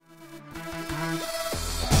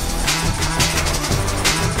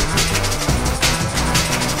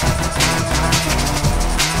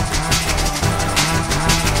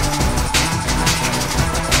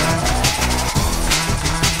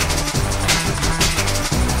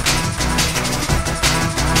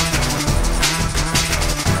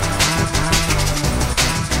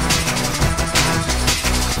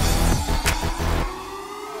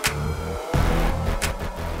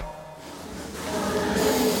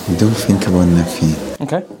Don't think about nothing.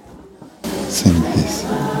 Okay. Same piece.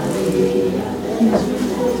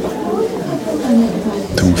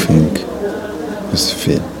 Don't think. Just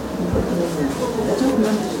feel.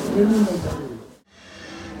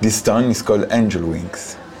 This tone is called angel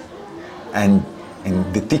wings. And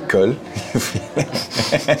in the tickle,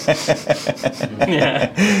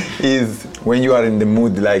 is when you are in the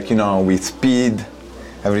mood, like, with speed,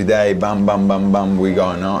 every day, bam, bam, bam, bam, we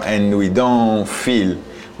go, no? And we don't feel,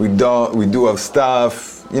 we do our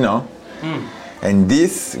stuff, And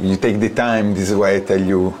this, you take the time, this is why I tell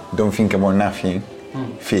you, don't think about nothing,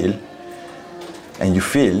 feel. And you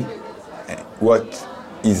feel what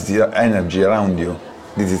is the energy around you.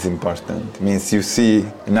 This is important. It means you see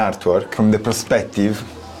an artwork from the perspective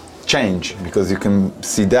change, because you can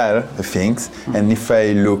see there the things, and if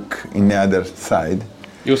I look in the other side,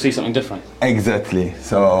 you'll see something different. Exactly.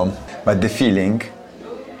 So, but the feeling,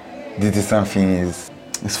 this is something is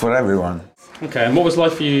for everyone. Okay, and what was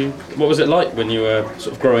life for you? What was it like when you were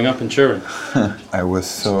sort of growing up in Turin? I was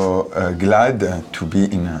so glad to be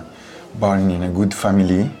born in a good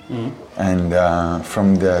family, and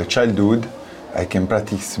from the childhood I can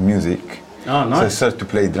practice music. Oh, nice. So I started to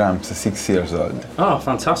play drums at 6 years old. Oh,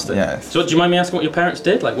 fantastic. Yes. So do you mind me asking what your parents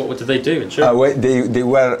did? Like, what did they do in Turin? They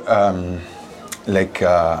were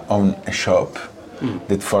on a shop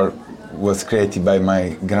that was created by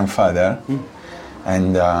my grandfather.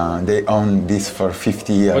 And they owned this for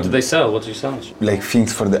 50 years. What did they sell? What did you sell? Like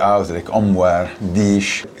things for the house, like homeware,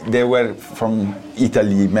 dish. They were from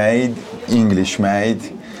Italy made, English made.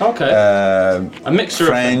 Okay. A mixture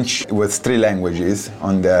French. Of It was 3 languages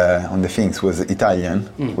on the things. Was Italian,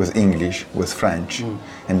 was English, was French.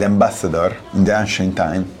 And the ambassador in the ancient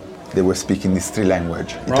time, they were speaking these 3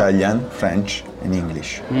 languages: Italian, French, and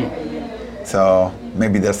English. So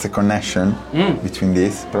maybe there's a connection between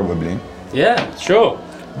these, probably. Yeah, sure.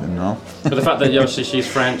 I don't know. But the fact that obviously she's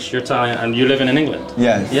French, you're Italian, and you live in England.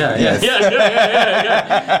 Yes. Yeah.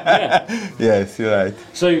 Yes, you're right.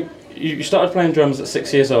 So you started playing drums at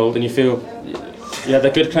 6 years old, and you feel you had a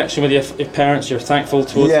good connection with your parents. You're thankful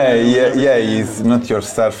towards them. Yeah. It's not your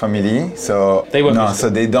star family, so so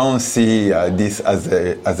they don't see this as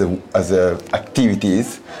a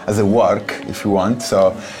activities, as a work, if you want.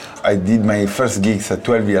 So I did my first gigs at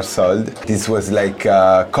 12 years old. This was like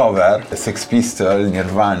a cover, Sex Pistols,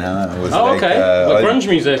 Nirvana. Was like grunge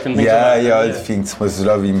music and things like that. Yeah, all things. Was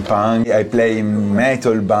loving punk. I play in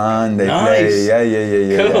metal band. Nice.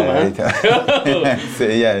 Cool, man. So,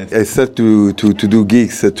 I started to do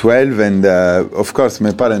gigs at 12, and of course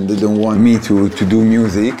my parents didn't want me to do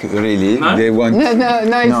music, really. No? They want... No,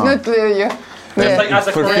 it's not you. Like as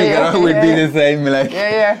a for career. Figaro would be the same. Like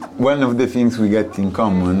one of the things we get in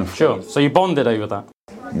common. Sure. So you bonded over that.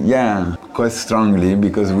 Yeah, quite strongly,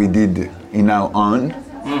 because we did in our own,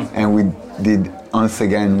 and we did once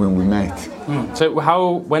again when we met. So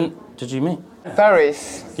when did you meet?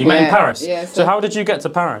 Paris. You met in Paris. Yes. So how did you get to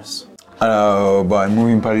Paris? I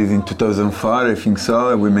moved in Paris in 2004, I think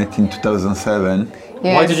so. We met in 2007.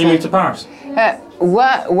 Yes. Why did you move to Paris?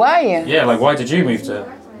 Why? Yeah, like why did you move to?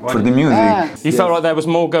 For the music. You felt like there was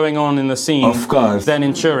more going on in the scene, of course, than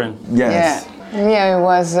in Turin. Yes. Yeah, I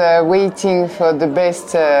was waiting for the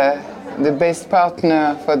best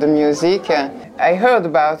partner for the music. I heard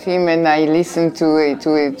about him and I listened to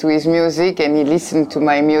his music, and he listened to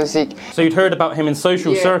my music. So you'd heard about him in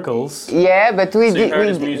social circles. Yeah, but we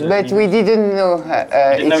didn't know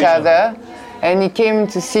each other. And he came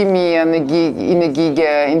to see me on a gig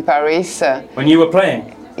in Paris. When you were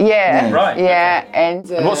playing. Yeah, right. Yeah, and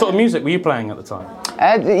what sort of music were you playing at the time?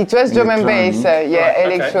 It was drum and bass,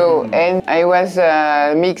 electro, and I was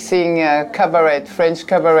mixing French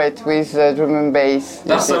cabaret with drum and bass.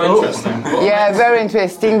 That's so interesting. Yeah, very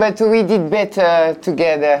interesting, but we did better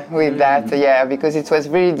together with that, because it was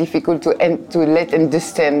very difficult to let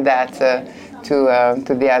understand that to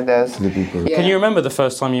the others. To the people. Can you remember the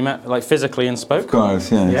first time you met, like physically, and spoke? Of course,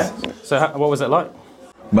 yes. Yeah. So what was it like?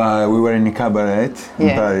 But we were in a cabaret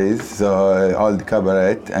in Paris, so all the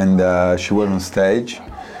cabaret, and she was on stage.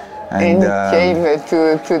 And came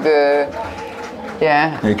to the,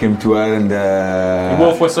 I came to her and...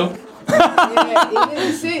 Wolf whistle? He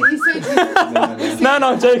said No,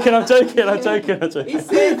 I'm joking. He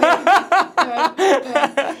said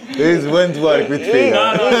this won't work with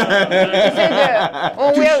Figaro. No.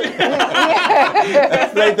 He said,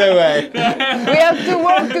 Straight away. we have to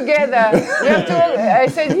work together. I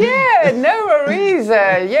said, no worries.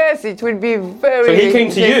 Yes, it will be very. So he came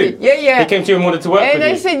to you? Yeah. He came to you and wanted to work with you? And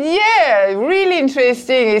I said, really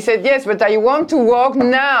interesting. He said, yes, but I want to work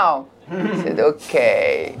now. I said,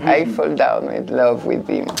 okay, I fall down with love with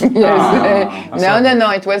him. Yes.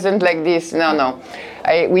 No, it wasn't like this. No.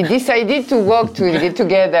 We decided to work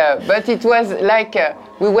together, but it was like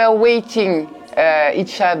we were waiting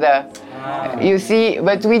each other. You see,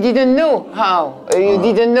 but we didn't know how. You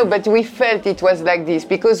didn't know, but we felt it was like this.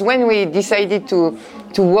 Because when we decided to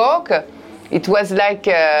work, it was like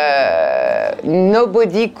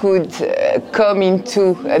nobody could come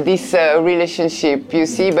into this relationship, you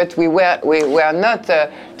see, but we were not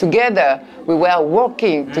together, we were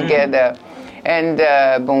working together. And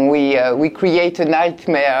we create a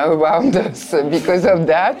nightmare around us because of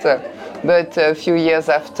that. But a few years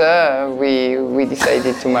after, we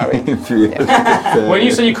decided to marry. When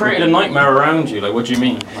you say you created a nightmare around you, like, what do you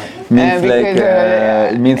mean? It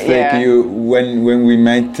means like you when we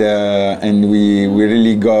met and we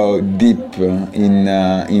really go deep in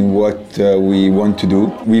what we want to do.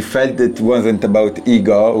 We felt it wasn't about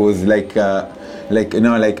ego. It was like we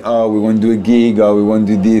want to do a gig or we want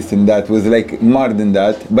to do this and that. It was like more than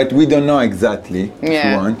that, but we don't know exactly if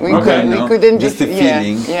you want. We couldn't just a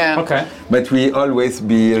feeling. Yeah. Okay. But we always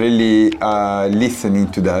be really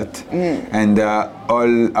listening to that, and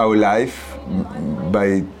all our life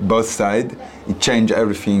by both sides, it changed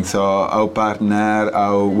everything. So our partner,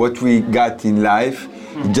 what we got in life,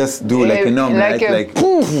 just do like an omelette, like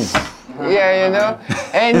poof. Yeah, you know,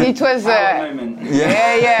 and it was, yeah.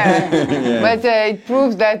 But it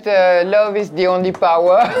proves that love is the only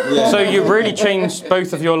power. Yeah. So you really changed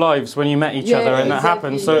both of your lives when you met each other, and that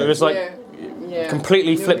happened. So it was like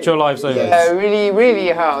completely flipped your lives over. Yeah, really, really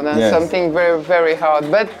hard, and something very, very hard.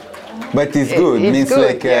 But it's good. It means good,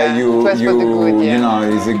 like you know,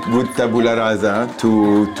 it's a good tabula rasa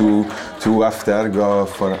to after go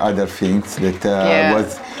for other things that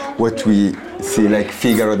was what we see, like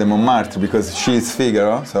Figaro de Montmartre, because she's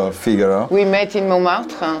Figaro, so Figaro. We met in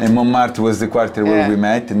Montmartre. And Montmartre was the quarter where we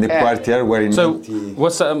met, and the quarter where in. So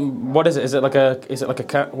what is it? Is it like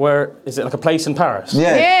a place in Paris?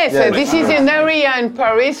 Yes. This is an area in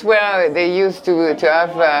Paris where they used to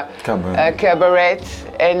have a cabaret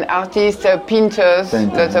and artists, painters,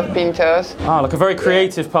 lots of painters. Like a very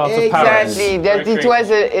creative part of Paris. Exactly. It was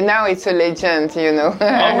now it's a legend, you know.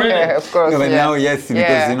 Oh, really? Of course. No, but now, yes,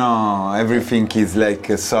 because you know everything is like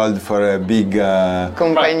sold for a big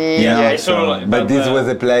company. But this was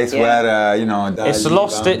a place where you know it's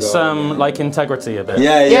lost its like integrity a bit.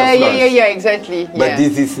 Yeah, exactly. But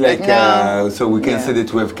this is like so we can say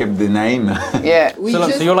that we have kept the name.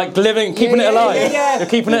 So you're like keeping it alive. You're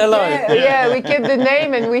keeping it alive. Yeah, we kept the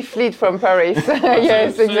name and we fled from Paris.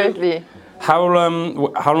 Yes, exactly. How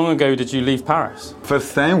long ago did you leave Paris?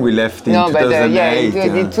 First time we left in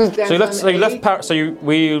 2008. So you left Paris. So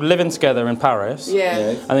we were living together in Paris.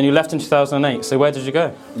 Yes. And then you left in 2008. So where did you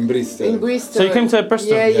go? In Bristol. So you came to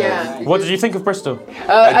Bristol. Yeah. What did you think of Bristol?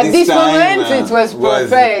 At this moment, it was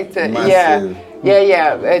perfect. Massive.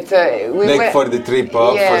 Yeah. For the trip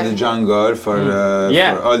up, for the jungle, for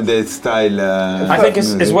all the style. I think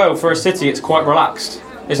as well for a city, it's quite relaxed.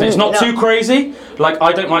 Isn't it? It's not too crazy. Like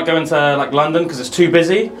I don't like going to like London because it's too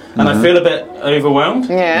busy and I feel a bit overwhelmed.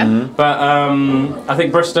 Yeah. But I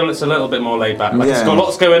think Bristol it's a little bit more laid back. Like it's got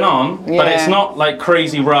lots going on, but it's not like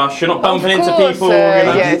crazy rush. You're not bumping into people.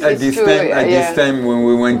 At this time when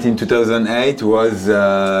we went in 2008 was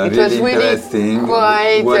really interesting.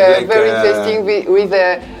 Very interesting with.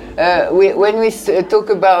 When we talk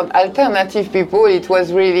about alternative people, it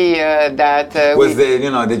was really that. Was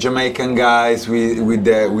the Jamaican guys with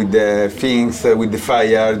the things with the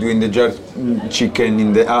fire doing the jerk chicken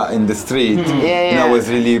in the street. It was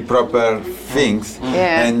really proper things.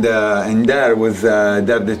 And there was there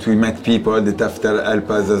that we met people that after help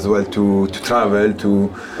us as well to travel to.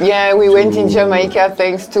 Yeah, we went in Jamaica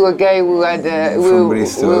thanks to a guy who had who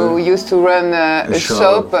used to run a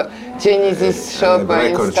shop. Genesis shop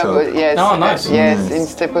in Stapleton. Yes, nice. Yes, in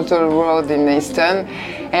Stapleton Road in Easton,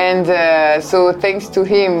 and so thanks to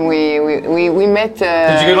him, we met.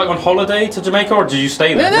 Did you go like on holiday to Jamaica, or did you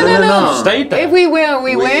stay there? No. Stayed there. Everywhere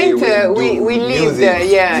we went, we lived there.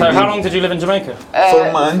 Yeah. So how long did you live in Jamaica?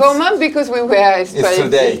 4 months. 4 months because we were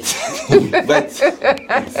studying. But.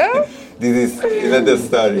 This is another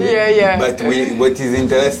story. But what is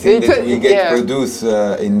interesting that we get produced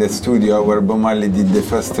in the studio where Bob Marley did the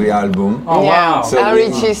first 3 albums. Oh wow! So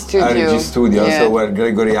RG Studio. So where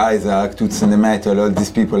Gregory Isaac, Toots and the Metal, all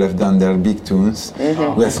these people have done their big tunes.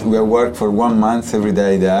 We worked for 1 month every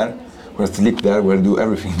day there. We sleep there. We do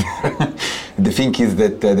everything there. the thing is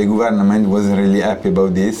that the government wasn't really happy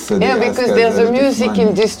about this. So yeah, because there's a music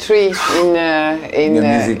industry in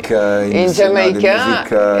Jamaica.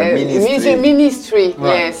 Ministry.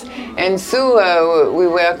 Right. Yes. And so we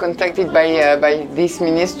were contacted by this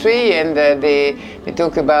ministry, and they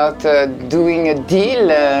talk about doing a deal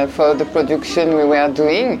for the production we were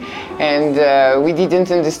doing, and we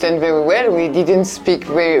didn't understand very well. We didn't speak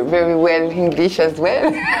very well English as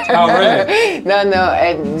well. Oh, really? No,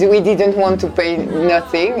 and we didn't want to pay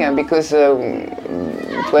nothing because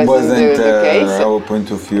it wasn't the case. Our point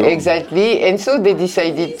of view. Exactly, and so they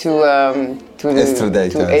decided to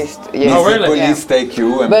extradite us. Yes. Oh, really? Police take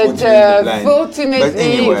you and but put you in the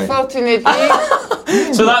line. Fortunately.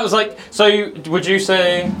 So that was like. So would you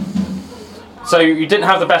say? So you didn't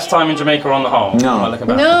have the best time in Jamaica on the whole? No.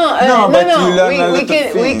 But you learn we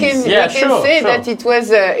can say that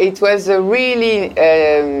it was a really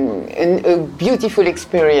a beautiful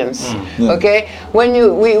experience. Yeah. Okay, when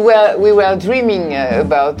we were dreaming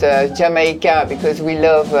about Jamaica because we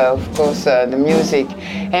love, of course, the music,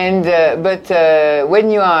 and but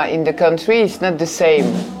when you are in the country, it's not the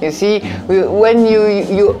same. You see, when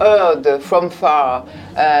you heard from far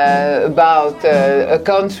about a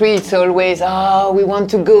country, it's always we want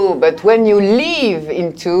to go, but when you live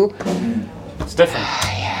into it's different.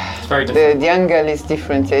 It's very different. The angle is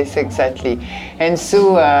different, yes, exactly. And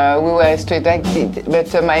so we were extradited,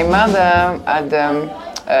 but my mother had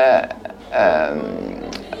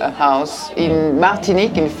a house in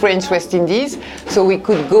Martinique, in French West Indies, so we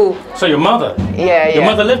could go. So your mother? Yeah. Your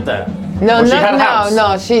mother lived there? No, not now.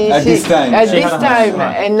 No, she at this time.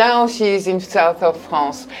 Right. And now she's in south of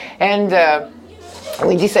France. And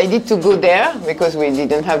we decided to go there because we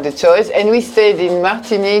didn't have the choice, and we stayed in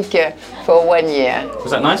Martinique for 1 year.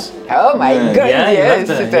 Was that nice? Oh my God! Yes,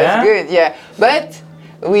 it was good. Yeah, but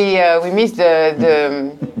we missed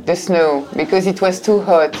the snow because it was too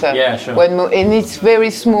hot. Yeah, sure. And it's very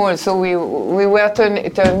small, so we were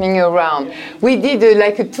turning around. We did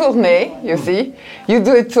like a tournée. You see, you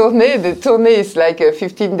do a tournée. The tournée is like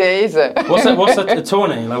 15 days. What's a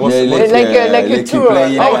tournée? Like a tour.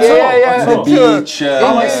 The beach,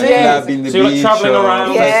 club in the beach. So you're like traveling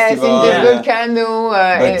around. Yes, in the volcano,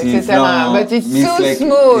 etc. But it's so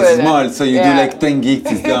small. It's small, so you do like 10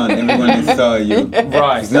 gigs, it's done. Everyone saw you.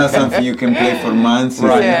 Right. It's not something you can play for months.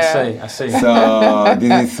 Right. I see. So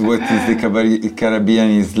this is what the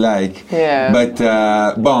Caribbean is like. Yeah. But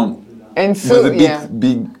and so it was a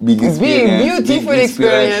big experience, beautiful big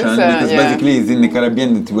experience. Because basically it's in the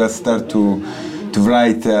Caribbean that we start to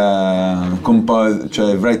write,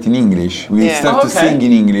 write in English. We start to sing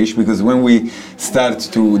in English because when we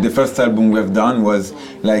the first album we have done was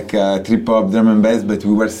like trip hop, drum and bass, but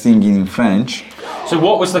we were singing in French. So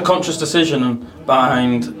what was the conscious decision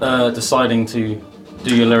behind deciding to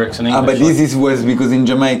do your lyrics in English? But this was because in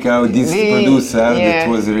Jamaica, this producer that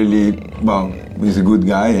was really, he's a good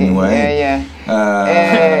guy anyway. He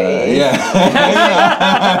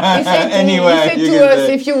said to us,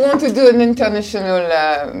 if you want to do an international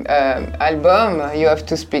album, you have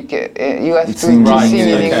to speak, you have to sing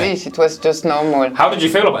in English. It was just normal. How did you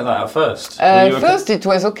feel about that at first? At first it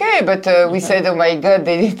was okay, but we said, oh my God,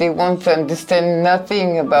 they won't understand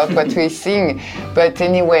nothing about what we sing. But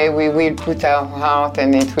anyway, we will put our heart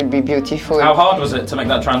and it will be beautiful. How hard was it to make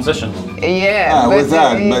that transition? Yeah, it was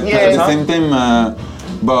hard, but at the same time,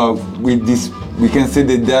 with this, we can say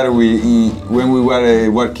that there when we were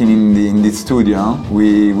working in the studio,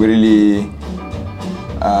 we really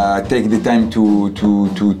take the time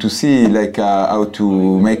to see like how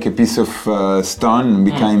to make a piece of stone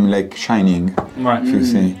become like shining. Right. If you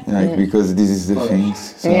see, because this is the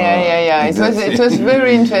things. So yeah. It was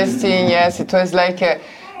very interesting. Yes, it was like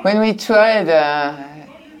when we tried.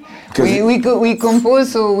 We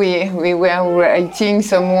composed, so we were writing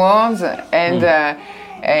some words, and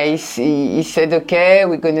he said, "Okay,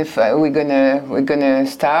 we're gonna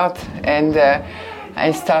start," and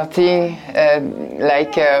I starting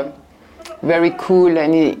like very cool,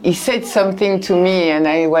 and he said something to me, and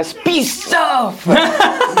I was pissed off, and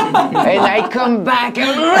I come back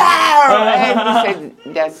and he said,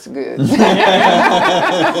 "That's good."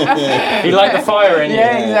 He liked the fire in you.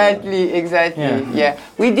 Yeah, exactly. Yeah.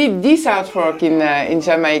 We did this artwork in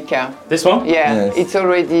Jamaica. This one? Yeah, yes. It's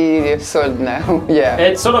already sold now. Yeah.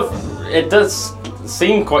 It does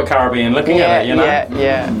seem quite Caribbean looking at it, you know?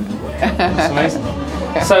 Yeah. It's amazing.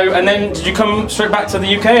 So, and then did you come straight back to the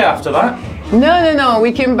UK after that? No.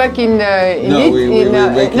 We came back in Italy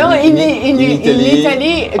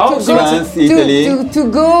to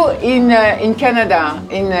go in Canada.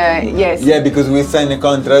 Yes. Yeah, because we signed a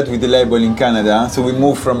contract with the label in Canada. So we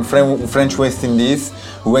moved from French West Indies.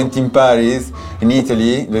 We went in Paris, in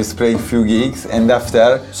Italy. We played a few gigs, and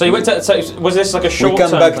after. So you went to. So was this like a short? We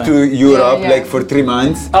come back to Europe like for 3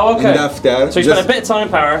 months. Oh, okay. And after. So you spent a bit of time in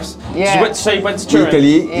Paris. Yeah. So you went to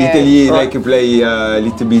Turin. Italy, like you play a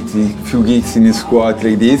little bit, few gigs in a squad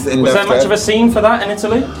like this. And was there much of a scene for that in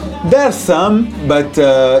Italy? There's some, but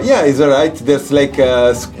yeah, it's alright. There's like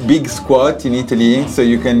a big squad in Italy, so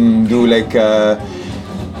you can do like,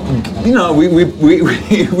 you know,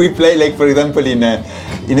 we play like, for example, in a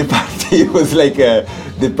party. It was like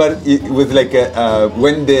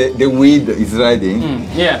when the weed is ready.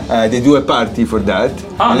 They do a party for that.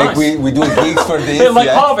 Oh, like nice. we do gigs for this. Like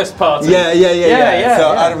harvest party. Yeah.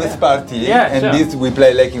 So harvest party. Yeah, and sure. this we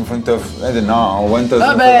play like in front of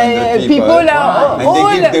 1,500 people are and they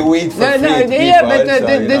give the weed for free. But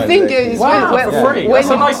the thing is, wow, for free.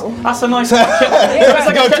 That's a nice. It's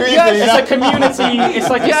a community. It's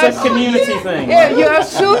a community thing. Yeah, you are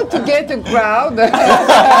sure to get a crowd.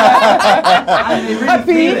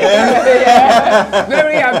 Happy. Yeah,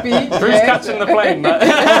 very happy. Drew's catching the plane. No,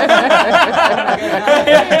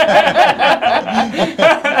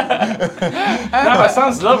 it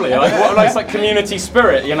sounds lovely. It's like community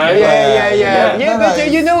spirit, you know. Yeah.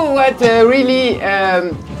 But you know what? Really,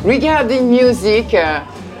 regarding music.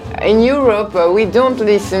 In Europe, we don't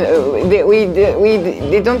listen.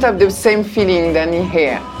 They don't have the same feeling than in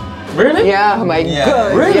here. Really? Yeah, oh my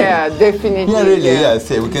God. Really? Yeah, definitely. Yeah, really, yes.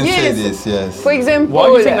 We can say this, yes. For example... Why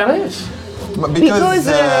do you think that is? Because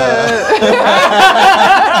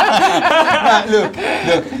look,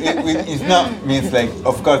 it's not means like,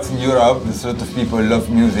 of course in Europe, a lot of people love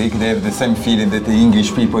music, they have the same feeling that the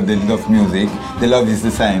English people, they love music, the love is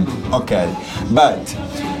the same, okay. But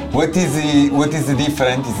what is the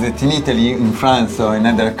difference is that in Italy, in France or in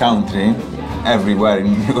other country, everywhere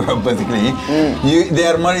in Europe basically, they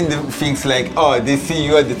are more in the things like, oh, they see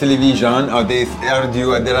you at the television or they heard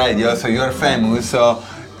you at the radio, so you're famous, so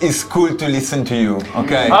it's cool to listen to you,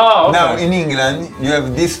 okay? Oh, okay. Now in England, you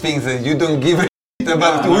have these things that you don't give a shit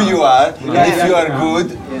about who you are, if you are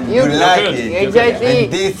good, you like it. Exactly.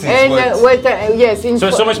 And this is yes. So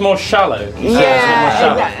it's so much more shallow.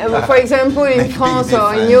 Yeah. For example, in France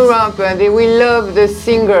or in Europe, they will love the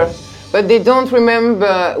singer, but they don't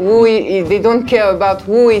remember they don't care about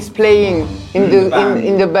who is playing in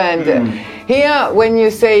the band. Here, when you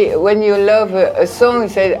love a song, you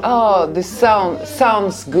say, oh, the sound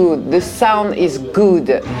sounds good. The sound is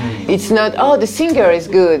good. It's not, oh, the singer is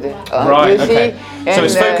good. Right. You Okay. see? So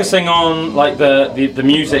it's focusing on like the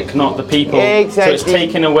music, not the people. Exactly. So it's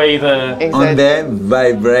taking away on the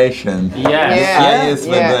vibration. Yes.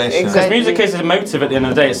 Vibration. Because music is emotive at the end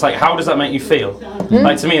of the day. It's like, how does that make you feel?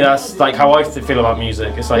 Like to me, that's like how I feel about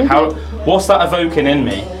music. It's like, what's that evoking in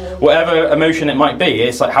me? Whatever emotion it might be,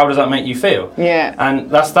 it's like, how does that make you feel? Yeah.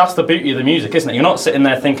 And that's the beauty of the music, isn't it? You're not sitting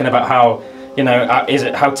there thinking about how, you know,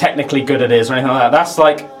 how technically good it is or anything like that. That's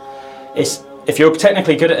like, if you're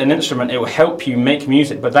technically good at an instrument, it will help you make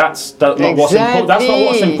music, but that's not what's important. That's not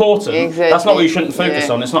what's important. Exactly. That's not what you shouldn't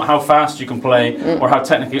focus on. It's not how fast you can play or how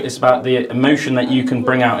technically. It's about the emotion that you can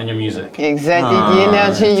bring out in your music. Exactly, the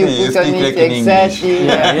energy you put on it. Like exactly.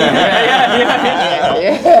 No,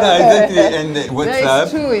 exactly. And it's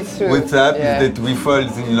true. What's up is that we fall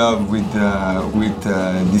in love with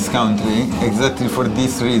this country exactly for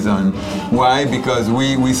this reason. Why? Because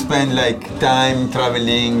we spend like time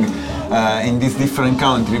traveling. In this different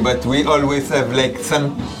country, but we always have like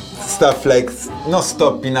some stuff like not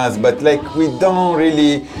stopping us, but like we don't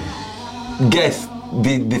really guess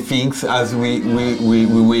the things as we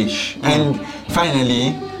wish. And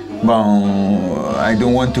finally, well, I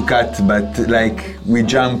don't want to cut, but like we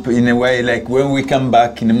jump in a way, like when we come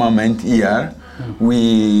back in a moment here,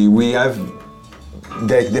 we have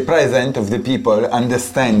the present of the people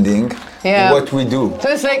understanding what we do. So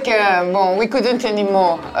it's like, we couldn't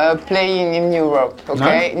anymore playing in Europe,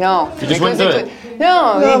 okay? No. You just wouldn't do it?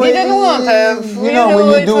 No, we didn't want. You know,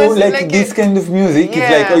 when you do like this kind of music,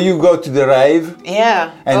 it's like, you go to the rave.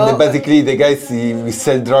 Yeah. And basically the guys we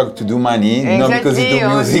sell drugs to do money, not because you do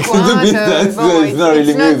music to do business. So it's not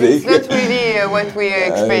really music. It's not really what we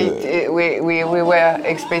expect. We were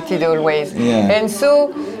expected always. Yeah. And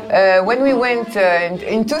so when we went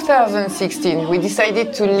in 2016, we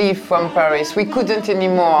decided to leave from Paris. We couldn't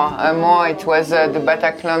anymore. It was the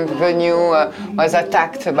Bataclan venue was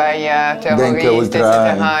attacked by terrorists,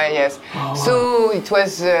 etc. Yes. So it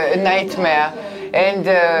was a nightmare. And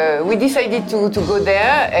we decided to go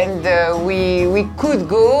there, and we could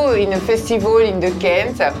go in a festival in the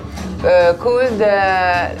Kent called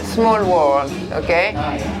Small World, okay?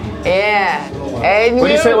 Yeah. And What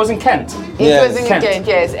did you say it was in Kent? It was in Kent. Kent,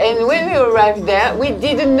 yes. And when we arrived there, we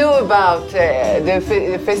didn't know about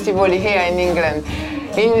the festival here in England.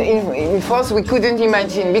 In France, we couldn't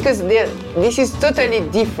imagine, because this is totally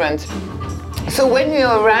different. So when we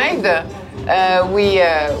arrived, we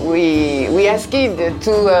asked to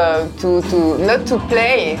not to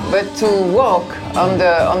play but to walk on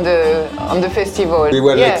the festival. We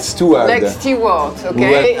were like stewards. Like stewards,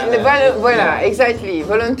 okay? Voilà, exactly,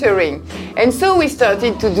 volunteering. And so we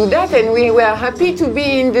started to do that, and we were happy to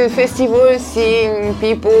be in the festival, seeing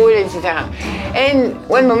people, etc. And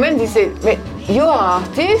one moment they said, "You are an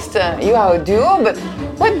artist, you are a duo, but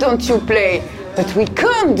why don't you play?" But we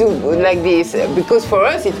can't do like this, because for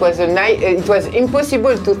us it was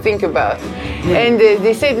impossible to think about. And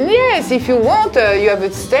they said, yes, if you want, you have a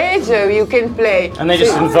stage, you can play. And they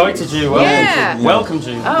just invited you, welcomed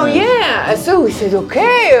you. Oh yeah, so we said,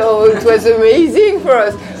 okay, it was amazing for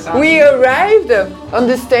us. We arrived on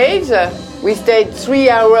the stage, we stayed 3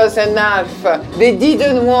 hours and a half. They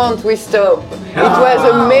didn't want we stop. It was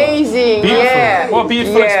amazing. Beautiful. Yeah. What a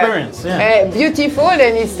beautiful experience. Yeah. Beautiful,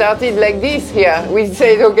 and it started like this here. We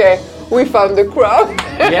said, okay, we found the crowd.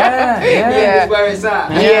 Yeah. That's where it's at.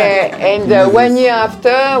 Yeah, and 1 year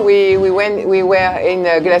after, we were in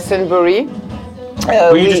Glastonbury.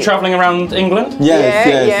 Were you just traveling around England?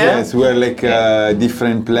 Yes. We're like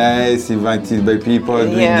different place, invited by people,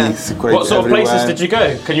 doing this quite What sort of places did you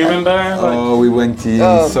go? Can you remember? We went in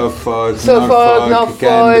Suffolk, Norfolk,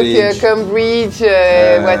 Cambridge.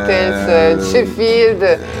 What else? Sheffield.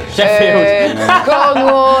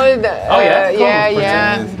 Cornwall.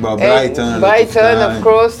 Brighton, of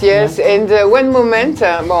course, yes. Yeah. And one moment,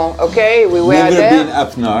 we were Never there. Been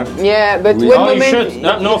up north. Yeah, but one moment. You should.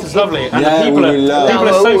 Up north is lovely, and the people are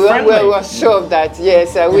so friendly. We were sure of that.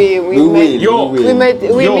 Yes, we met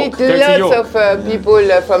lots of people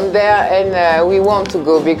from there, and we want to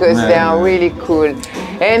go because they are really cool.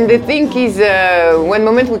 And the thing is, one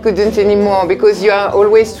moment we couldn't anymore, because you are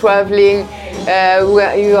always traveling.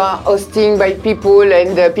 You are hosting by people,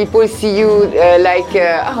 and people see you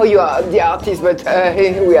you are the artist, but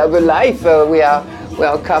we have a life. We are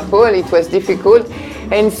a couple. It was difficult.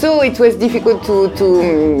 And so it was difficult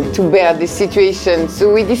to bear this situation.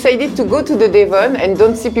 So we decided to go to the Devon and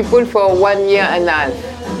don't see people for 1 year and a half.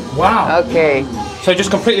 Wow. Okay. So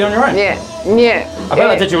just completely on your own? Yeah. I bet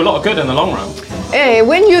that did you a lot of good in the long run.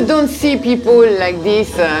 When you don't see people like this,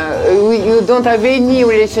 you don't have any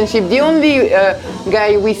relationship. The only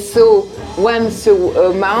guy we saw once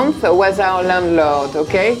a month was our landlord,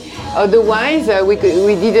 okay? Otherwise, we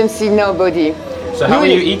didn't see nobody. So how are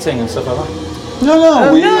you eating and stuff like that?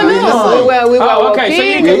 No. We were okay. So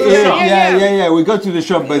you go to the shop. Yeah. We go to the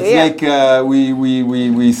shop, but it's like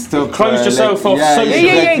we stop. Close yourself off.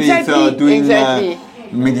 Exactly. So doing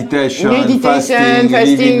meditation, fasting,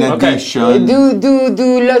 living addiction. Do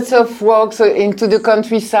lots of walks into the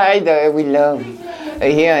countryside. We love.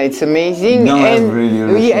 Here it's amazing.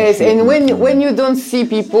 And when you don't see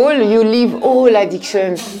people, you leave all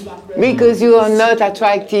addictions. Because you are not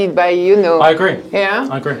attracted by, I agree. Yeah?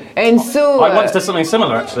 I agree. And so... I once did something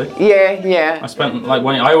similar, actually. Yeah. I spent, I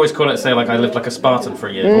always call it, say, I lived like a Spartan for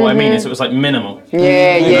a year. What I mean is it was, minimal. So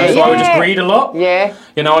I would just read a lot. Yeah.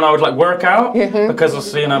 And I would, work out, because,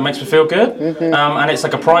 it makes me feel good. And it's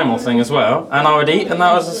like a primal thing as well. And I would eat, and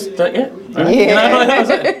that was just, that was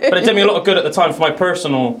it. But it did me a lot of good at the time for my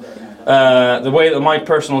personal... my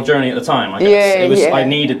personal journey at the time, I guess. I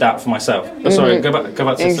needed that for myself. But sorry, go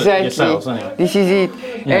back to yourselves anyway. This is it.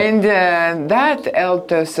 Yeah. And that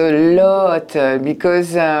helped us a lot because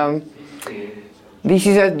this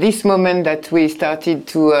is at this moment that we started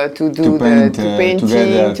to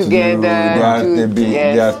painting together.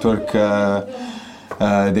 The artwork,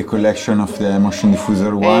 the collection of the motion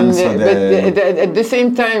diffuser one. But at the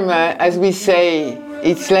same time, as we say,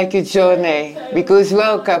 it's like a journey, because we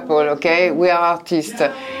are a couple, okay? We are artists.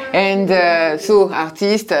 And so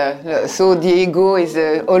the ego is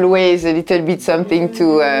always a little bit something to,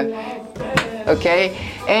 okay?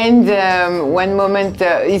 And one moment,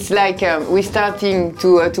 it's like we're starting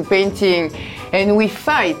to painting, and we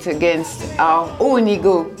fight against our own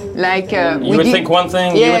ego. You would think one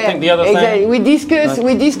thing, you would think the other thing. We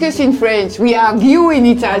discuss in French, we argue in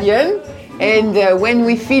Italian. And when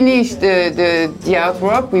we finish the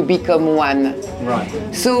artwork, we become one. Right.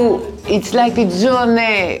 So it's like a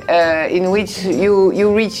journey in which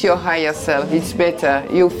you reach your higher self. It's better.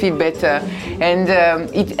 You feel better, and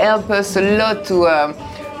it helps us a lot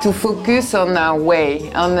to focus on our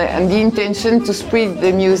way, on the intention to spread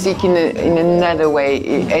the music in another way.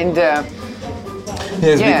 And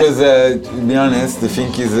yes, because to be honest, the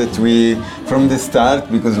thing is that we, from the start,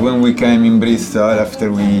 because when we came in Bristol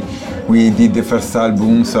after we did the first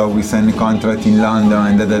album, so we signed a contract in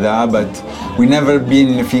London and but we never been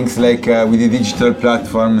in things like with the digital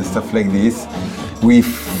platform and stuff like this. We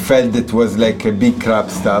felt it was like a big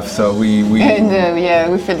crap stuff, so we we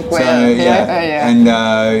felt well. So, and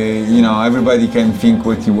you know, everybody can think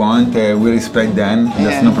what you want. We respect them.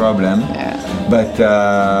 That's no problem. But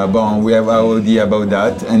we have our idea about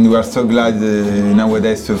that, and we are so glad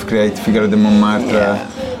nowadays to have created Figaro de Montmartre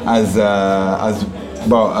as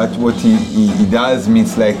what he does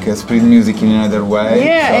means like spread music in another way.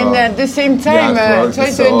 Yeah, so and at the same time,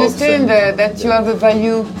 try to understand that you have a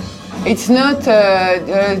value. It's not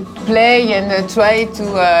play and try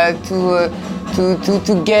to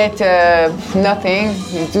get nothing.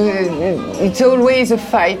 It's always a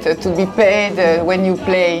fight to be paid when you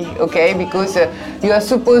play, okay? Because you are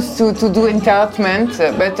supposed to do entertainment,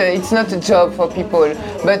 but it's not a job for people.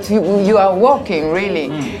 But you are working, really.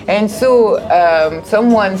 And so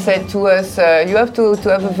someone said to us, you have to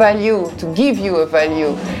have a value, to give you a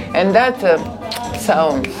value. And that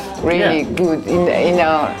sounds really good in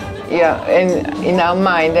our... and in our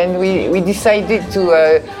mind, and we decided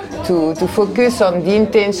to focus on the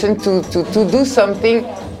intention to do something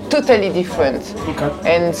totally different. Okay.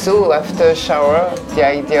 And so after shower, the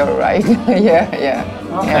idea arrived.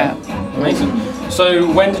 Okay. Amazing. So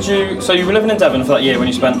when did you? So you were living in Devon for that year when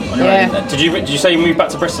you spent on your own. Did you say you moved back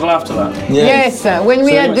to Bristol after that? Yes. When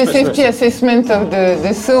we had the safety assessment of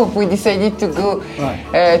the soap, we decided to go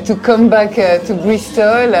to come back to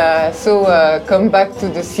Bristol. Come back to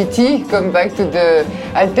the city, come back to the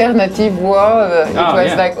alternative world. It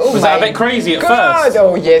was like, oh was my that a bit crazy at God. first?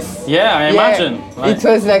 Oh yes. Yeah, I imagine. Like, it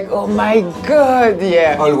was like, oh my God,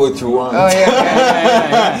 all what you want. Oh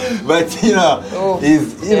yeah. But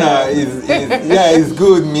it's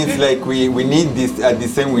good. Means like we need this at the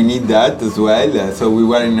same. We need that as well. So we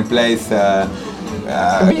were in a place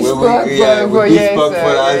bespoke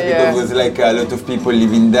for us because it was like a lot of people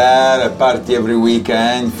living there, a party every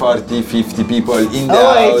weekend, 40, 50 people in the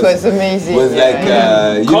house. Oh, it was amazing. It was like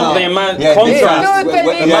the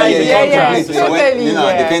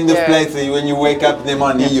kind of place when you wake up in the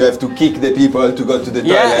morning, you have to kick the people to go to the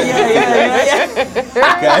toilet.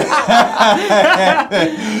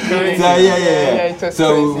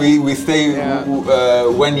 So we stay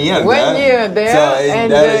 1 year there. 1 year there. So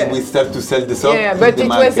and we start to sell the soap. But it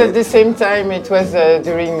was at the same time. It was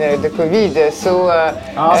during the COVID. So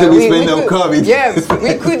we spent no COVID.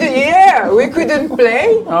 We couldn't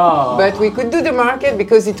play, but we could do the market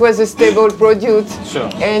because it was a stable product. Sure.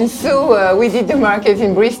 And so we did the market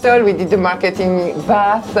in Bristol. We did the market in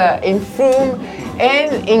Bath, in Frome,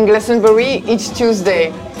 and in Glastonbury each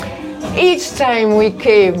Tuesday. Each time we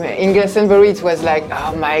came in Glastonbury, it was like,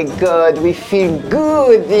 oh my God, we feel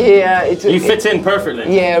good here. You fit in perfectly.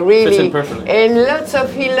 Yeah, really. Fit in perfectly. And lots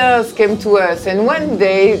of healers came to us. And one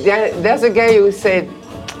day, there's a guy who said,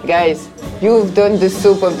 guys, you've done the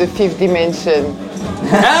soap of the fifth dimension.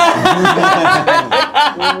 What?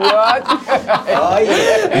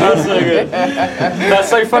 That's so good. That's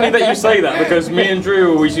so funny that you say that, because me and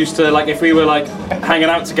Drew always used to, like, if we were like hanging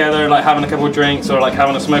out together, like having a couple of drinks or like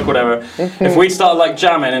having a smoke or whatever, if we started like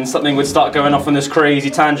jamming and something would start going off on this crazy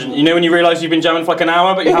tangent, you know, when you realise you've been jamming for like an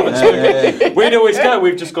hour but you haven't spoken, we'd always go,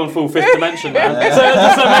 we've just gone full fifth dimension, man. So it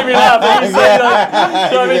just made me laugh. When you say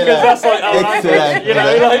that, you know what I mean? Because that's like our language, you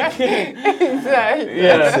know, like. Exactly.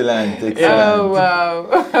 Excellent. Oh wow.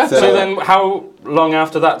 So then, how long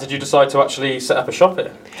after that did you decide to actually set up a shop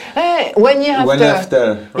here? 1 year after. 1 year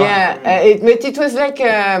after. Yeah, but it was like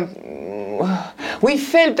we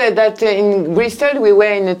felt that in Bristol we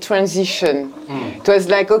were in a transition. It was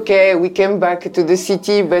like, okay, we came back to the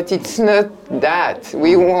city, but it's not that.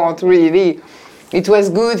 We want really. It was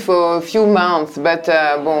good for a few months, but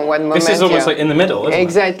one moment. This is almost like in the middle, isn't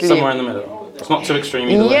exactly. it? Somewhere in the middle. It's not too extreme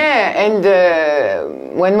either way. Yeah, and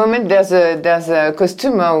one moment there's a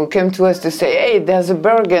customer who came to us to say, hey, there's a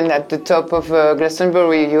Bergen at the top of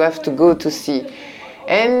Glastonbury, you have to go to see.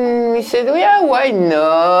 And we said, yeah, why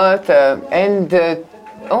not?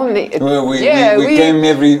 We came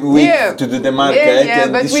every week to do the market,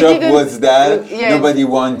 and the shop was there. Nobody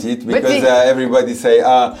wanted because everybody say,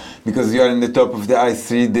 because you are in the top of the high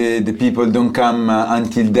street, the people don't come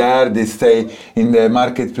until there. They stay in the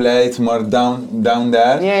marketplace, more down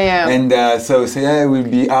there. And so we say, it will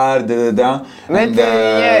be hard. But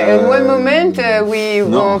and one moment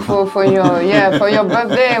for your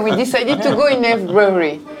birthday, we decided to go in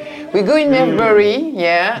February. We go in Avebury,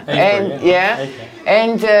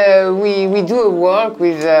 and we do a walk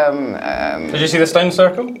with. Did you see the stone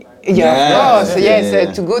circle? Yeah, of course,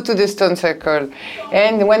 yes, to go to the stone circle.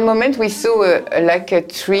 And one moment we saw a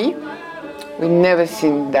tree. We've never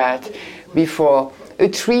seen that before. A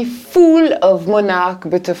tree full of monarch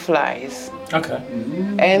butterflies. Okay.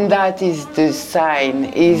 And that is the sign.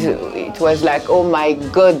 It was like, oh my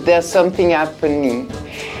God, there's something happening.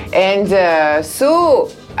 And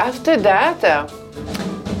so after that,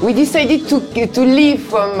 we decided to leave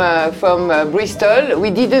from Bristol. We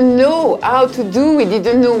didn't know how to do. We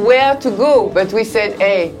didn't know where to go. But we said,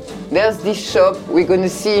 hey, there's this shop. We're going to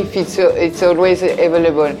see if it's always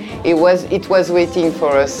available. It was waiting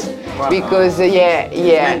for us. Wow. Because it's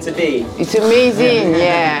meant to be. It's amazing,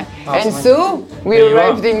 yeah. And so we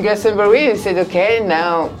arrived in Glastonbury and said, okay,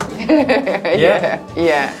 now.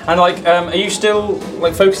 Yeah. And are you still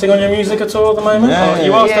focusing on your music at all at the moment? Yeah,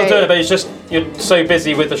 you are still doing it, but it's just you're so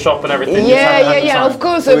busy with the shop and everything. Yeah. Of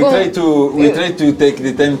course. We try to take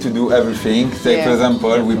the time to do everything. For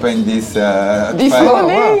example, we paint this at this 5.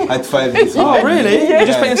 morning. At 5 this morning. Oh, really? Yeah. You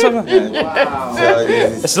just painted something? Wow. So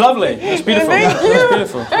it's lovely. It's beautiful. It's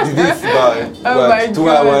beautiful. This about 2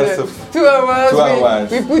 hours of. 2 hours. 2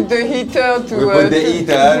 hours. We put the heater to. We put the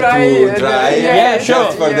heater to dry. Yeah, sure.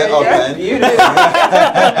 Just for the oven.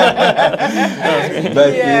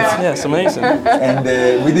 But it's amazing. And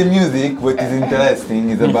with the music, what is interesting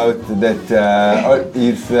is about that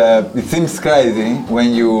it seems crazy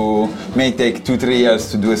when you may take 2-3 years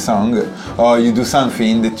to do a song, or you do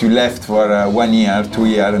something that you left for 1 year, 2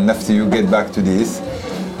 years, and after you get back to this.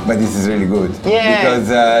 But this is really good. Yeah. Because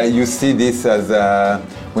you see this as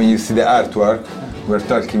when you see the artwork. We were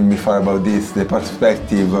talking before about this, the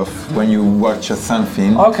perspective of when you watch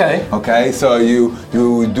something. Okay. Okay, so you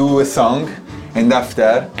do a song, and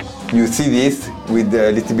after you see this with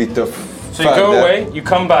a little bit of. So you go away, you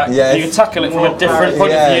come back, and you tackle it from a different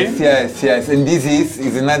point of view. Yes. And this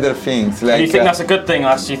is another thing. Like, do you think that's a good thing?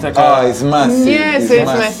 You think? It's massive. Yes, it's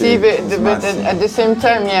massive. But at the same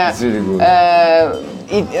time, it's really good.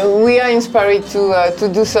 We are inspired to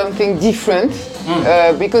do something different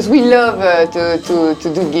because we love to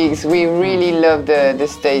do gigs. We really love the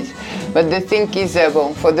stage. But the thing is,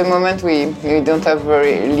 for the moment we don't have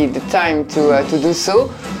really the time to do so.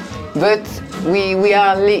 But we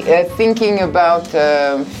are thinking about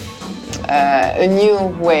a new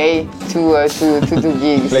way to do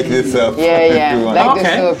gigs. Like the soap. Yeah. Like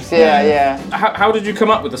the soaps. Yeah. How did you come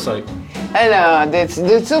up with the soap? The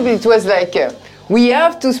soap. It was like. We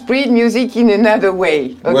have to spread music in another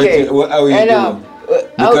way. Okay. How you do?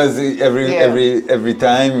 Because every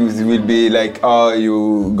time it will be like, oh,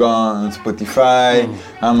 you go on Spotify,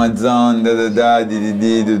 Amazon,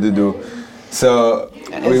 do. So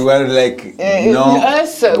we were like, no.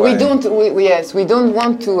 We don't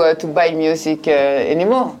want to buy music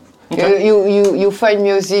anymore. Okay. You find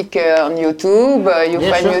music on YouTube,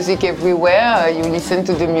 find music everywhere, you listen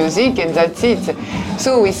to the music and that's it.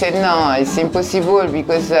 So we said, no, it's impossible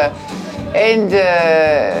because, we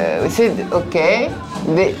said, okay,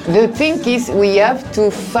 the thing is we have to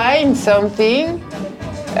find something,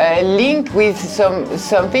 link with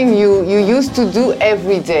something you used to do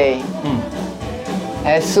every day.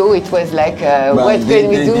 So it was like, what can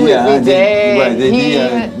we do every day?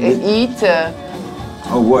 Eat.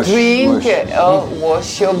 Drink or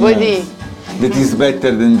wash your body. That is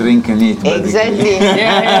better than drink and eat. Exactly.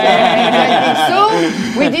 Exactly. So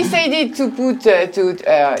we decided to put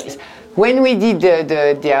when we did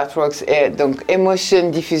the artworks, donc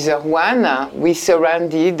Emotion Diffuser 1, we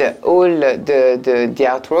surrounded all the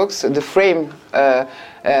artworks. The frame are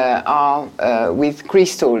with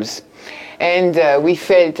crystals. And we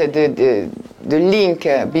felt the link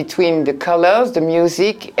between the colors, the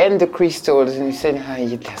music, and the crystals. And we said,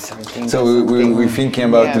 there's something. So we're thinking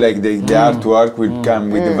about like the artwork will come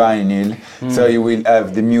with the vinyl. So you will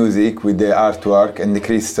have the music with the artwork and the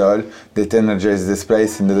crystal that energizes the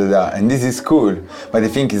space and And this is cool. But the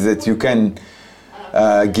thing is that you can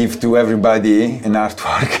give to everybody an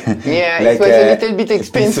artwork. Yeah, like it was a little bit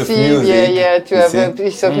expensive. To have a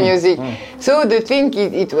piece of music. So the thing,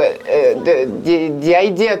 it was the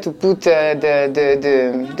idea to put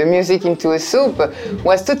the music into a soap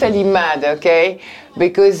was totally mad. Okay.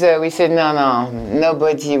 Because we said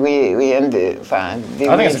nobody. I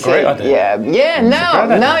think it's a great idea.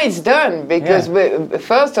 Now it's done because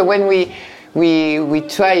first when we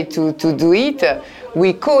tried to do it.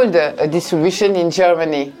 We called a distribution in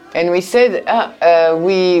Germany and we said,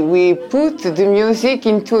 we put the music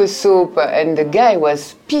into a soap, and the guy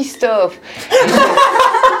was pissed off. He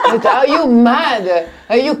said, are you mad?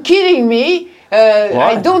 Are you kidding me?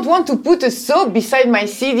 I don't want to put a soap beside my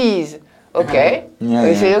CDs. Okay.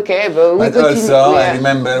 We say okay, but we continue. Also, I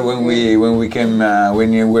remember when we came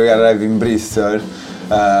when we arrived in Bristol,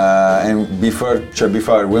 and before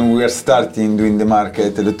when we were starting doing the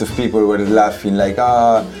market, a lot of people were laughing like,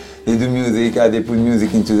 they do music, they put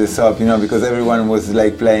music into the soap, because everyone was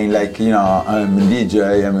like playing like, I'm a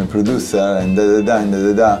DJ, I'm a producer, and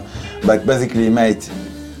da. But basically, mate,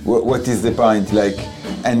 what is the point? Like,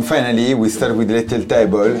 and finally, we start with a little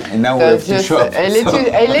table, and now we have to shop. I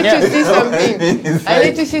let you see something. I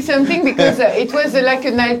let you see something because it was like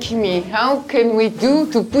an alchemy. How can we do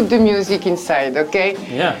to put the music inside? Okay.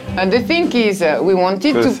 Yeah. And the thing is, we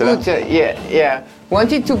wanted to put,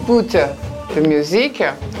 wanted to put the music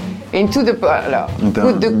into the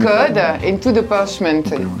put the code into the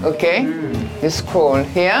parchment. Okay. The scroll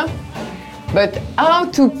here. But how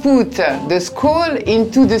to put the scroll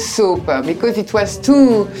into the soap, because it was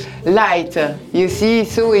too light, you see,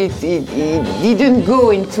 so it didn't go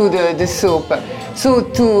into the soap. So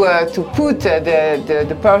to put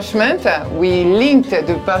the parchment, we linked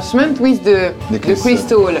the parchment with the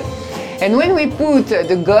crystal. And when we put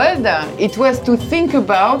the gold, it was to think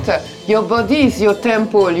about your body is your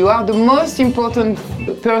temple. You are the most important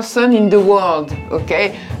person in the world,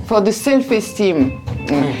 okay, for the self-esteem.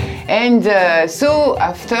 And so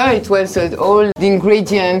after it was all the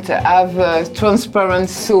ingredients, have transparent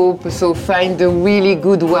soap, so find the really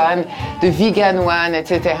good one, the vegan one,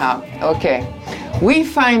 etc. Okay, we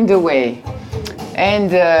find the way.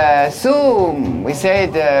 And so we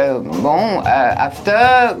said,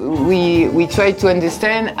 after we tried to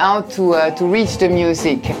understand how to reach the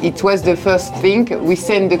music. It was the first thing. We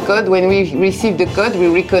send the code. When we receive the code, we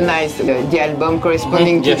recognize the album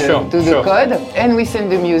corresponding to the code, and we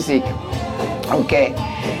send the music. Okay.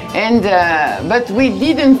 And but we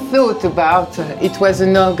didn't thought about it was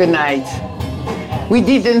an organized. We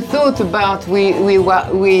didn't thought about we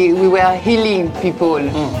were healing people.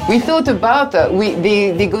 We thought about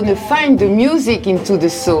they're gonna find the music into the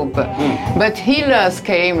soap. But healers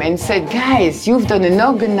came and said, guys, you've done an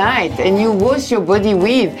organite and you wash your body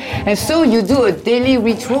with, and so you do a daily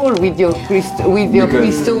ritual with your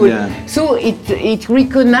crystal. Yeah. So it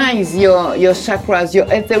recognizes your chakras, your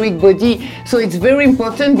etheric body. So it's very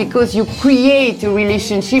important because you create a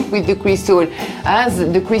relationship with the crystal, as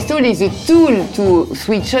the crystal is a tool to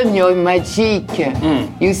switch on your magic,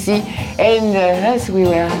 you see, and as we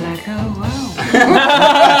were like, oh wow.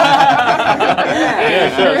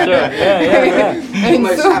 Yeah.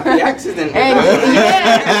 Almost so, happy accident. And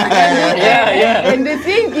the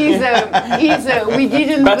thing is we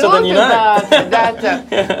didn't thought about that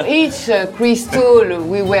each crystal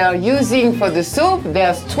we were using for the soap,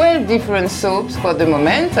 there's 12 different soaps for the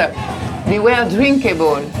moment, they were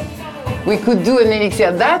drinkable. We could do an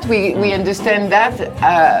elixir. That we understand that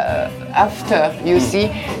after, you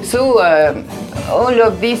see. So all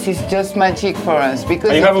of this is just magic for us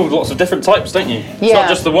because and you have all lots of different types, don't you? It's not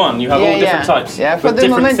just the one. You have all different types. Yeah, for the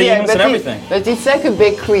different moment, themes and everything. But it's like a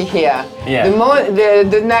bakery here. Yeah.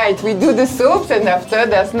 The night we do the soaps, and after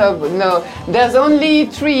there's only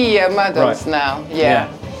 3 models now. Yeah.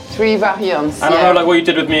 3 variants. And I know, like what you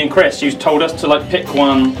did with me and Chris. You told us to like pick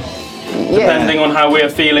one. Depending on how we're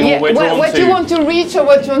feeling or we're drawn to. What you want to reach or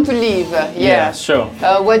what you want to leave. Yeah, sure.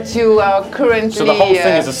 What you are currently... So the whole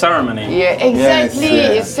thing is a ceremony. Yeah, exactly.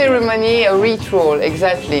 Yes, a ceremony, a ritual,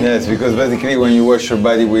 exactly. Yes, because basically when you wash your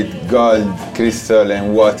body with gold, crystal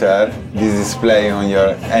and water, this is playing on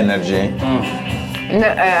your energy.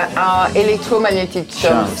 Our electromagnetic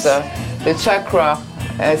chunks, the chakra.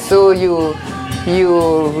 So you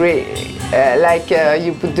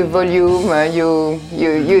put the volume,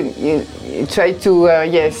 you try to I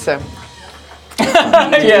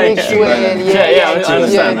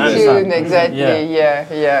understand. Exactly.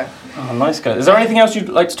 Yeah. Oh, nice guys. Is there anything else you'd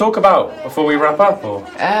like to talk about before we wrap up? Or?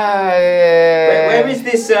 Where is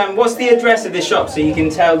this? What's the address of the shop so you can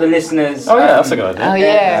tell the listeners? Oh yeah, that's a good idea. Oh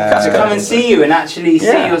yeah. To come and see you and actually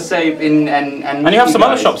see your soap and you have some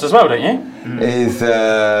other shops as well, don't you? Is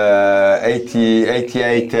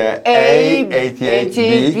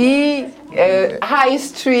 88 B. High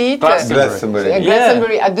Street, Glastonbury.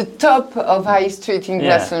 At the top of High Street in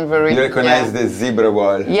Glastonbury. You recognize the zebra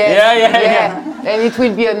wall. Yeah. And it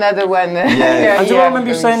will be another one. And do I remember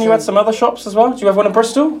you saying you had some other shops as well? Do you have one in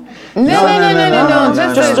Bristol? No.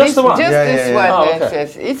 Just the one. Just this one. Oh, okay.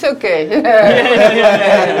 Yes. It's okay.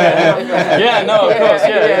 Yeah. No, of course.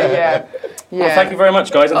 Yeah. Well, thank you very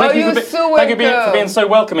much, guys. And thank you for being so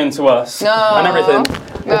welcoming to us and everything.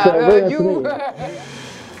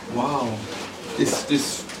 Wow, this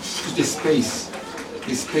space.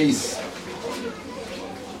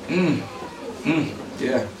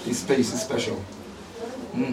 Yeah, this space is special.